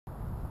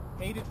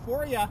Made it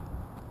for ya.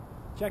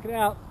 Check it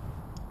out.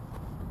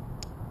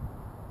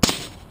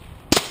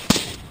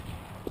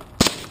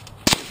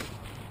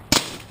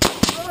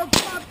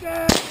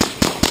 Motherfucker!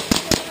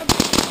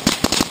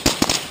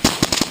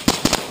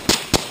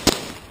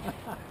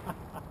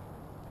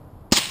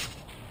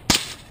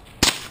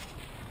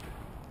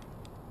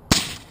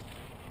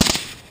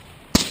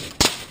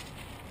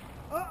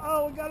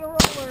 Uh-oh, we got a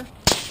roller.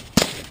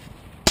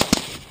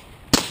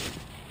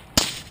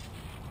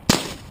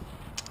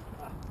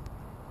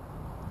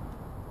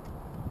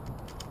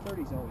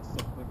 .30's always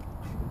so quick.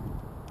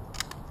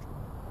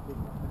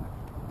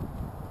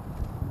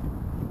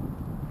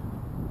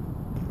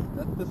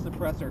 That's the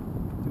suppressor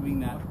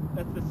doing that.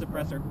 That's the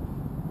suppressor.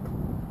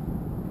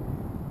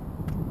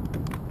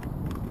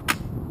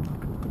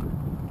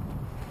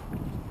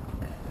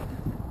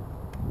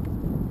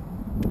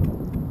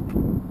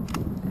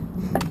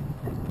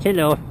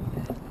 Hello.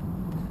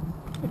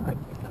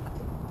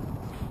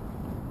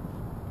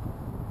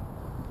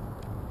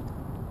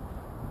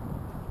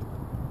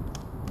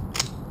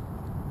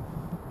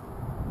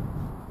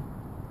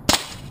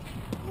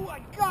 Ooh, I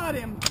got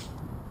him!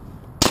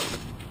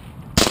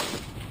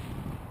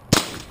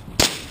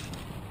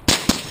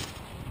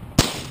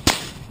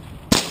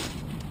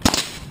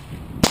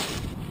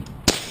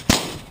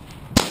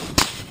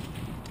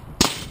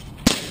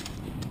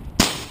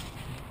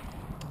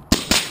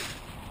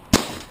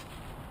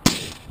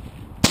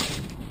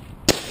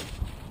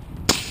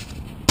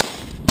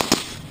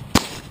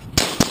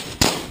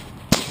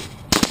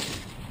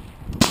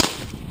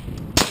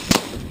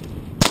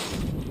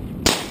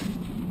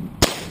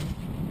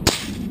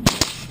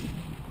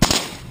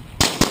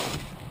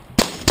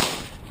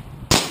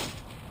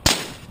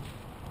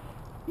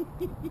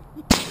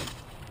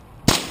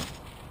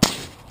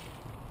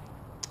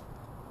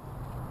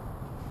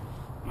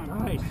 All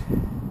right.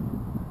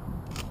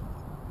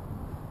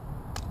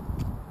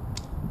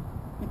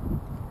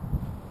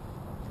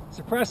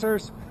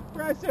 Suppressors.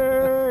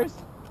 Suppressors!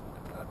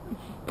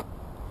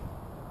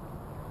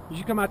 You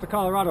should come out to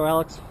Colorado,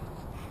 Alex.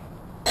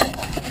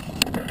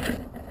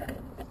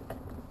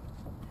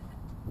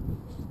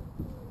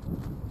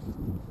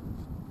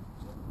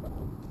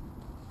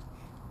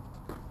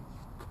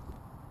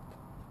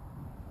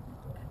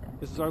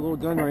 This is our little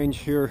gun range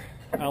here,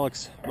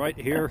 Alex, right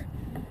here.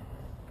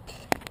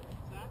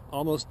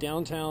 Almost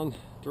downtown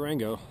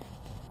Durango.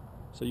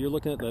 So you're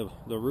looking at the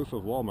roof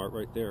of Walmart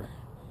right there.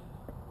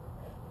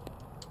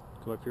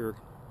 Come up here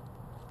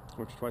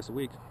once or twice a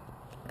week.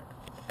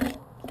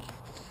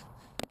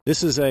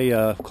 This is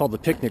a called the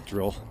picnic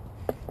drill,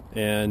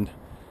 and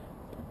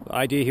the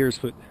idea here is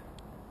put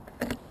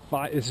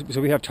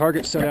so we have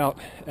targets set out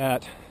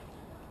at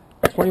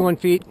 21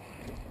 feet,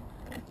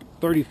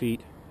 30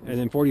 feet, and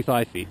then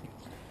 45 feet.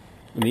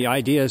 And the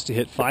idea is to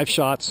hit 5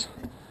 shots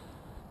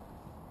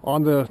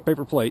on the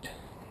paper plate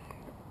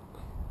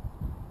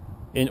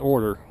in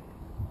order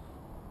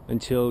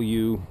until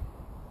you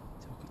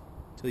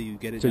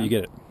get it. you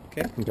get it.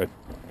 Okay. Okay.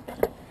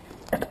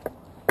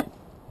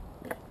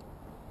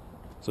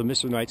 So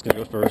Mr. Knight's gonna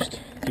go first.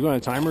 Do you want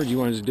a timer or do you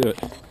want to just do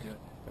it?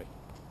 Right.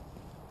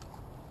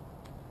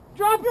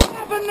 Drop your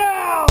weapon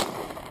now!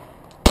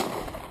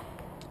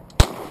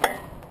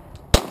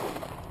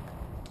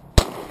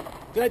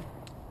 Good.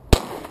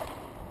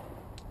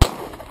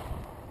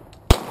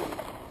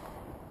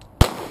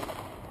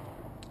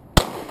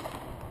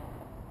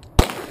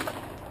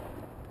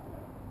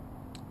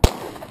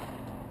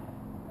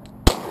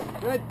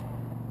 Good.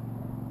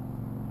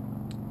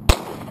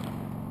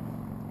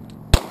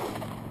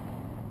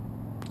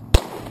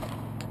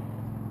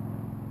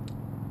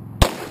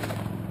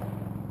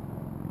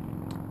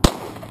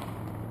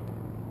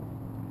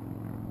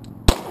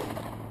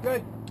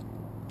 Good.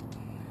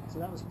 So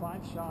that was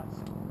 5 shots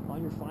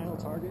on your final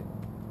target,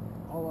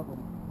 all of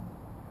them.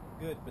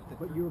 Good,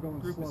 But you were going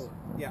group slower.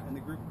 Yeah, and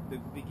the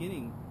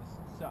beginning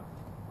sucked.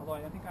 Although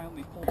I think I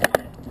only pulled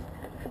one,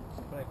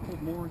 but I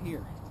pulled more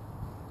here.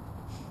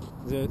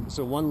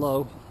 So one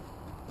low.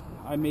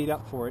 I made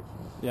up for it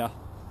Yeah.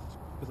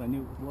 because I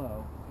knew it was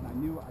low, and I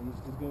knew I was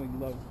going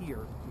low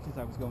here because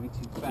I was going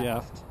too fast.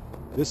 Yeah.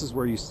 This is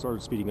where you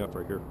started speeding up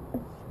right here.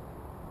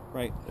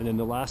 Right. And then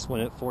the last one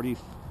at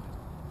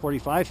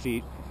 45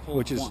 feet, Pulled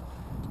which is one.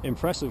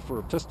 impressive for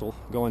a pistol,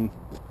 going,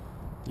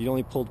 you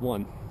only pulled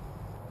one.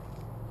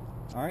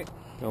 All right.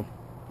 Go.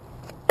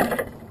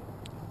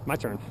 My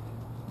turn.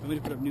 Want me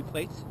to put up new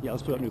plates? Yeah,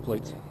 let's put up new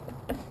plates.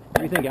 What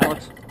do you think,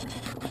 Alex?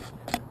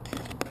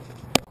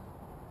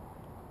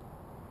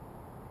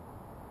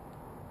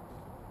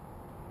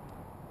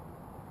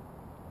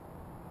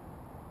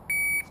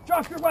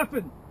 Drop your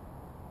weapon!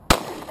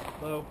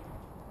 Low.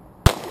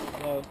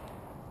 Low.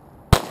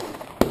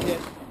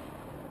 Hit.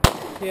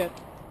 Hit.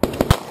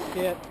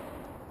 Hit.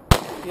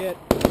 Hit.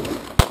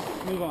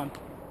 Move on.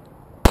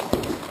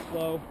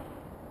 Low.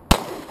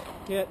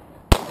 Hit.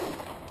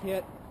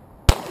 Hit.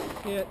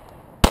 Hit.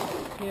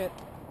 Hit.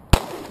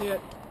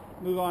 Hit.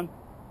 Move on.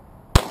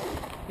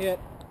 Hit.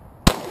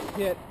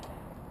 Hit.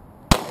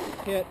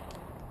 Hit.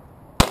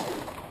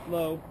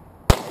 Low.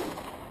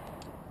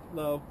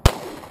 Low.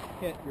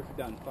 Hit. You're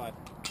done. 5.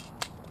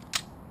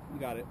 You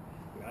got it.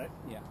 You got it?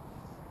 Yeah.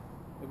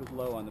 It was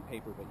low on the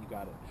paper, but you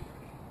got it.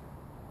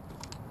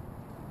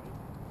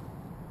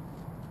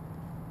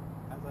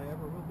 As I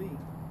ever will be.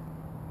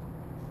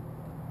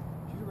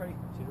 Shooter ready.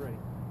 Shooter ready.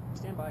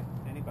 Stand by.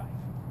 Standing by.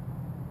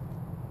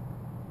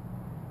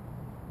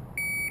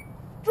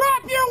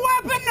 Drop your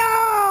weapon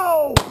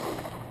now!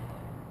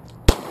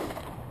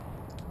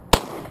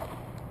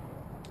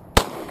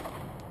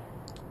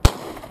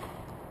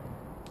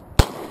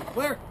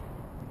 Clear.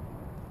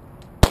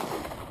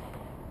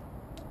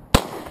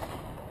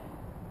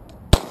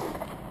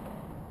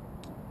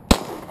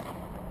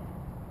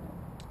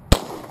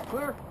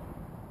 Clear.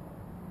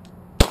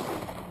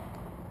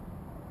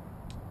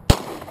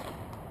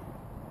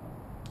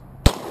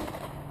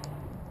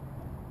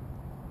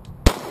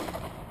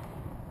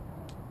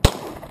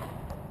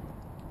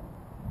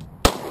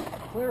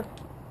 Clear.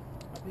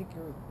 I think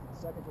your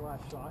second to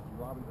last shot, you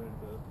Robin Hood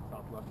the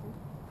top left one.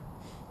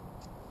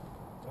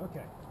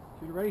 Okay.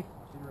 Shooter ready?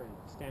 Shooter ready.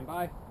 Stand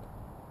by.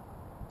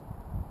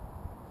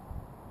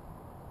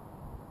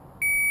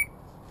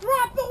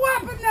 Drop the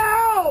weapon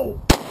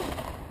now!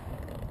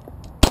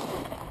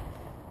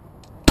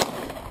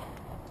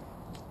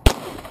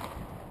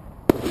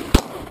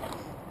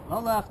 Low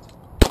left.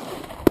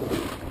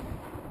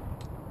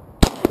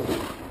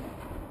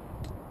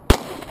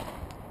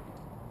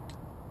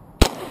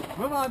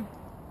 Move on.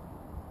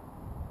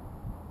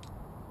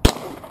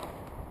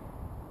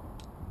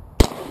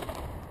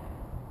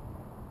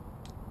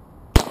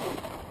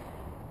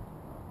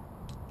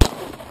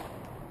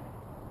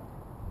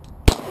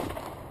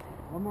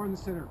 One more in the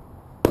center.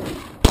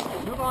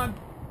 Move on.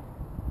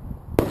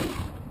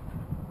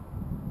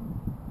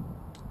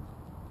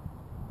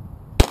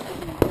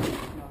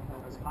 That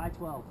was high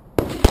 12.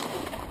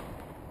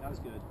 That was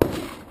good.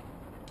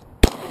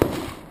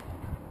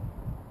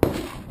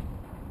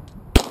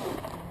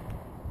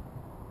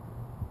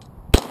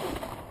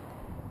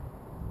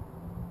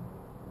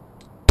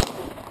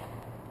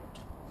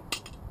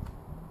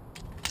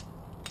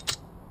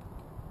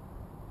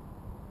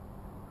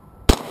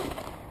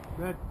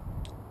 Good.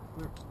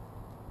 Clear.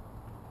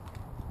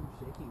 I'm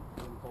shaking.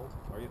 Feeling cold?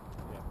 Are you?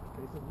 Yeah.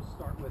 Okay, so we'll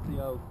start with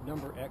the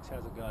number X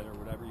has a gun or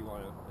whatever you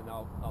want to, and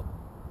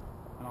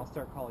I'll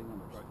start calling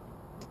numbers. Right.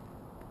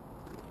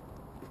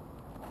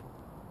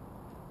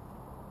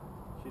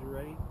 Shooter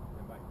ready?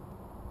 Stand by.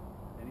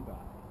 Standing by.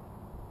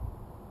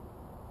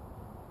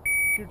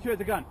 Shooter 2 at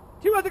the gun.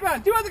 2 at the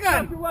gun! 2 at the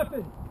gun! Drop your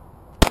weapon!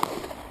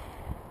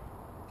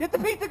 Hit the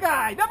pizza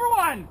guy! Number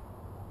 1!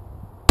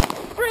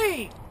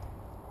 3!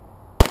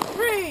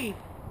 3!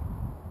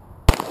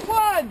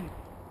 1!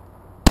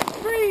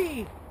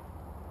 3!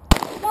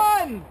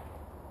 1!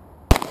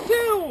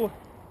 2!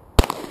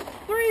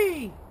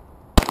 3!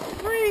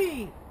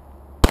 3!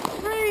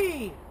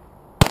 3!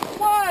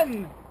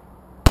 1!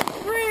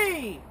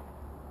 3!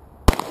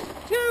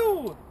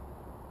 2!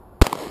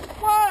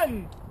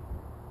 1!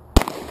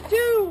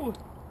 2!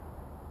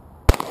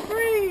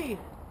 3!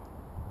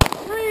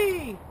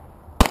 3!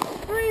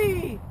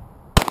 3!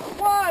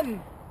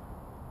 1!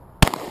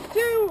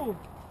 2!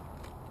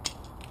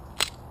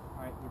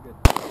 Alright, you're good.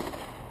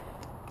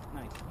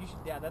 Nice. You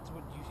should, yeah, that's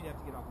what you should have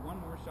to get off. One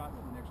more shot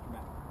with an extra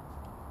mag.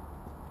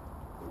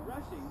 The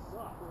rushing, of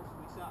course,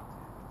 we suck.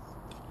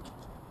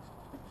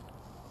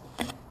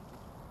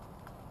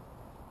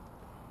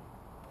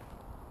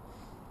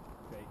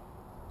 Okay.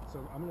 So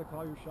I'm going to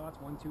call your shots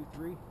 1, 2,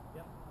 3.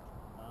 Yep.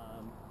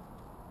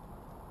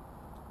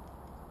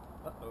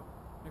 Uh-oh.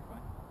 You're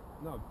fine.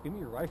 No, give me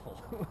your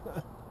rifle. There's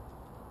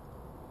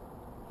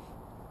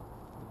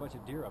a bunch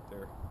of deer up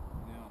there.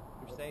 No,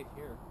 you're safe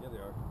here. Yeah, they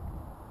are.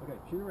 Okay,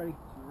 shooter ready.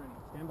 You're ready.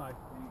 Stand by.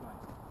 Standing by.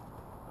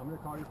 I'm going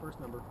to call your first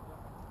number. Yep.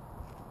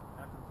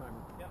 After the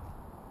timer. Yep.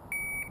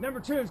 Number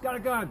 2's got a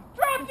gun.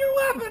 Drop your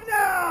weapon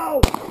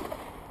now!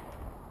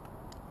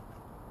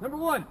 Number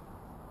 1.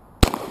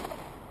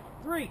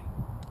 3.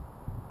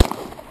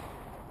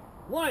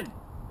 1.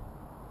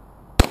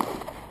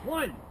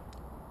 1.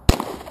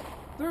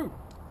 Through.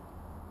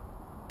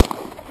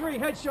 3.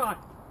 Headshot.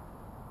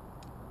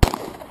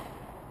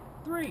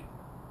 3.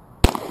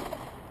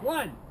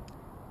 1.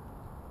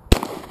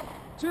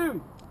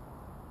 2.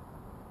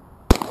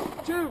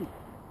 2.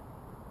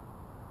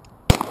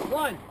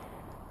 1.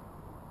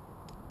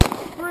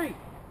 3.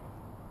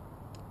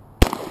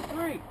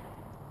 3.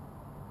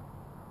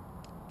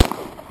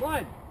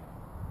 1.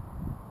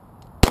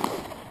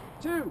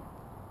 2.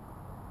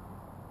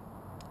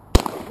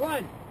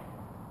 1.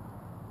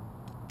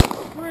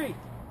 3.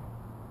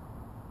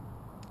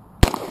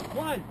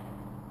 1.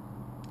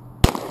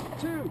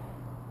 2.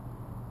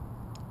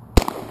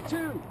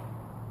 2.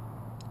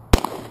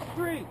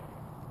 3.